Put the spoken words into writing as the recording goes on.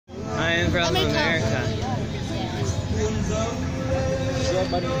I'm from America.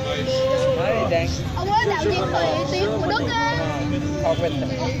 Ông ơi, đạo diễn nổi tiếng của Đức á. Ông ơi,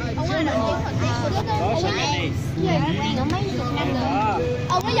 đạo diễn nổi tiếng của Đức á. Ông ấy quen ở mấy chục năm rồi.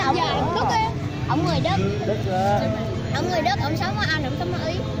 Ông ấy dòng dài của Đức á. Ông người Đức. Ông người Đức, ông sống ở Anh, ông sống ở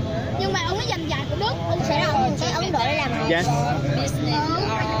Ý. Nhưng mà ông ấy dành dài của Đức, ông sẽ ra một cái Ấn Độ để làm Yes. business.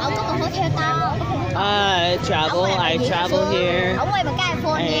 Ông có một hotel to. I travel here. Ông quay bằng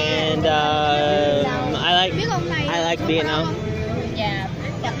California. And I like Vietnam. Dạ,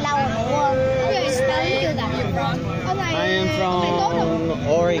 gặp lâu rồi mà quên. Chưa gặp. I am from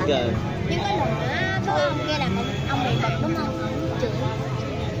Oregon. Nhưng cái số ông kia là ông bị bật đúng không? Trưởng.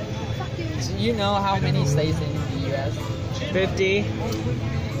 Do you know how many states in the US? 50.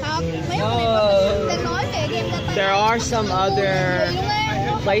 No. There are some other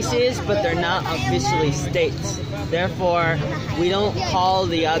places, but they're not officially states. Therefore, we don't call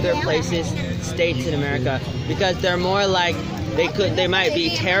the other places states in America because they're more like they might be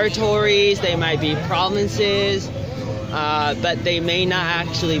territories, they might be provinces, but they may not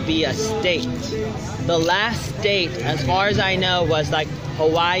actually be a state. The last state, as far as I know, was like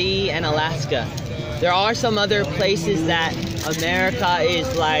Hawaii and Alaska. There are some other places that America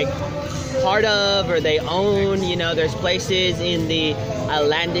is like part of or they own. You know, there's places in the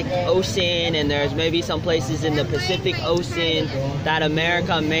Atlantic Ocean and there's maybe some places in the Pacific Ocean that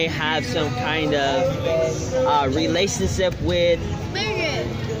America may have some kind of relationship with.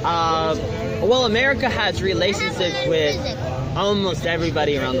 Well, America has relationships with almost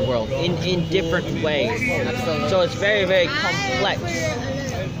everybody around the world in different ways. So it's very, very complex.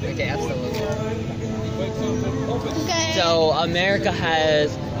 Okay, absolutely. So America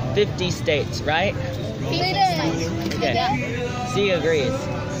has 50 states, right? 50 states. Okay. C agrees.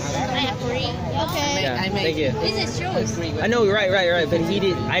 I agree. Okay. Yeah, thank you. This is true. I know, right. But he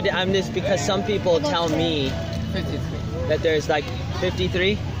did. I'm just because some people tell me 53. that there's like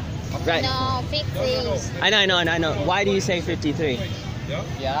 53. Right. No, 50. I know. Why do you say 53?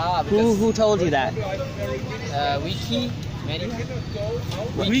 Yeah, because Who told you that? Wiki, many.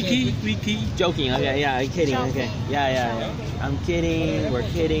 Wiki. Joking. Okay. Yeah. I'm kidding. Okay. Yeah. I'm kidding. We're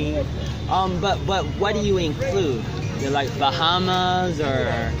kidding. But what do you include? You're like Bahamas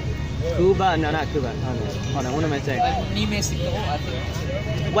or Cuba? No, not Cuba. Hold on. What am I saying? Like New Mexico, I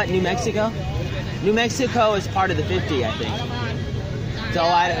think. What? New Mexico? New Mexico is part of the 50, I think. So But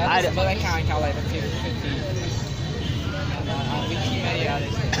I count like 50. Wiki, many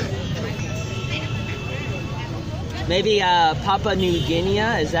others. maybe Papua New Guinea,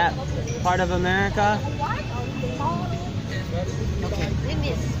 is that part of America? Okay.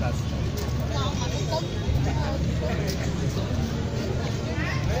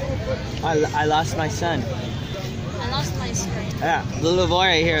 I lost my son. I lost my screen. Yeah, the little boy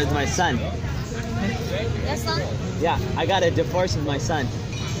right here is my son. Your son? Yeah, I got a divorce with my son.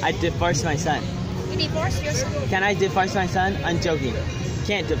 I divorced my son. You divorced your son? Can I divorce my son? I'm joking.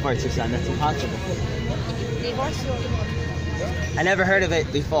 Can't divorce your son, that's impossible. Divorce your son? I never heard of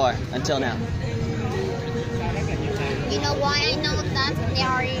it before, until now. You know why I know that there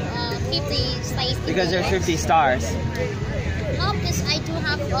are 50 states? Because there's 50 stars. No, because I do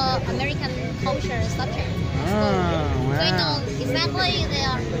have American culture subject. Oh, So I wow. know exactly there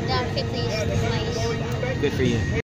are 50 states. Good for you.